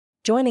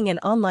Joining an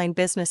online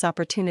business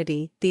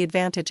opportunity, the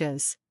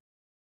advantages.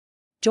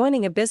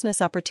 Joining a business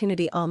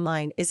opportunity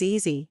online is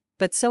easy,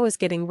 but so is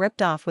getting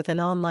ripped off with an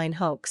online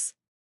hoax.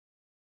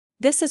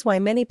 This is why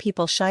many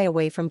people shy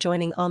away from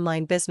joining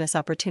online business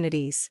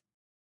opportunities.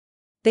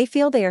 They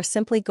feel they are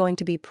simply going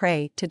to be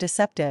prey to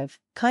deceptive,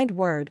 kind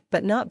word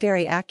but not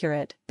very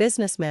accurate,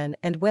 businessmen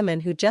and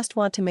women who just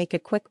want to make a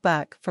quick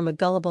buck from a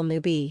gullible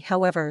newbie.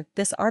 However,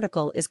 this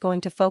article is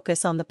going to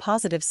focus on the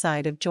positive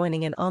side of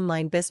joining an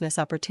online business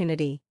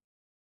opportunity.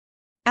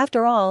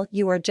 After all,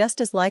 you are just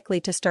as likely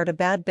to start a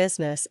bad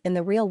business in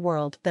the real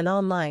world than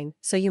online,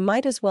 so you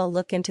might as well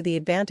look into the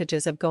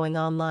advantages of going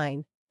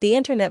online. The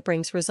internet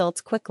brings results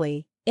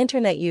quickly.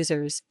 Internet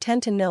users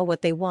tend to know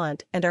what they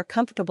want and are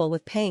comfortable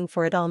with paying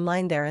for it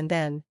online there and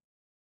then.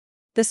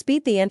 The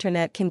speed the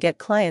internet can get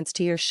clients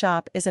to your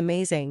shop is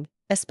amazing,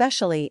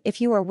 especially if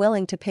you are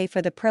willing to pay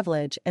for the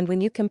privilege, and when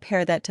you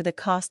compare that to the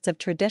costs of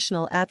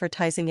traditional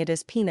advertising, it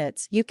is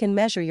peanuts. You can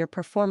measure your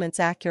performance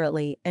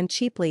accurately and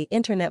cheaply.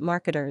 Internet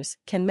marketers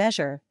can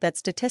measure that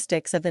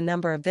statistics of the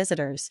number of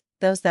visitors,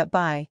 those that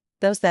buy,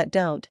 those that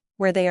don't,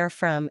 where they are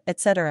from,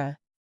 etc.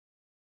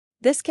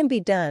 This can be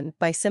done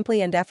by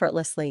simply and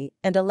effortlessly,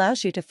 and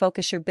allows you to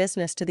focus your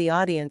business to the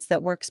audience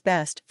that works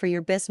best for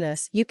your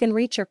business. You can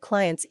reach your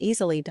clients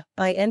easily.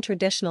 In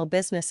traditional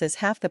businesses,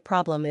 half the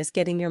problem is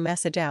getting your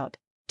message out,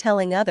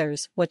 telling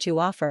others what you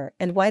offer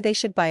and why they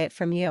should buy it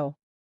from you.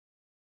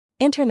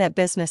 Internet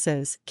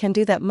businesses can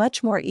do that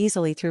much more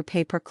easily through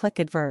pay-per-click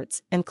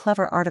adverts and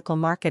clever article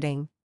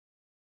marketing.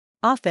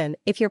 Often,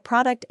 if your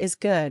product is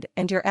good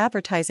and your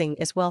advertising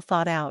is well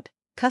thought out,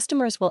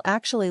 customers will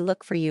actually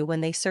look for you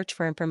when they search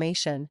for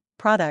information,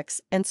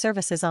 products, and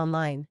services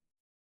online.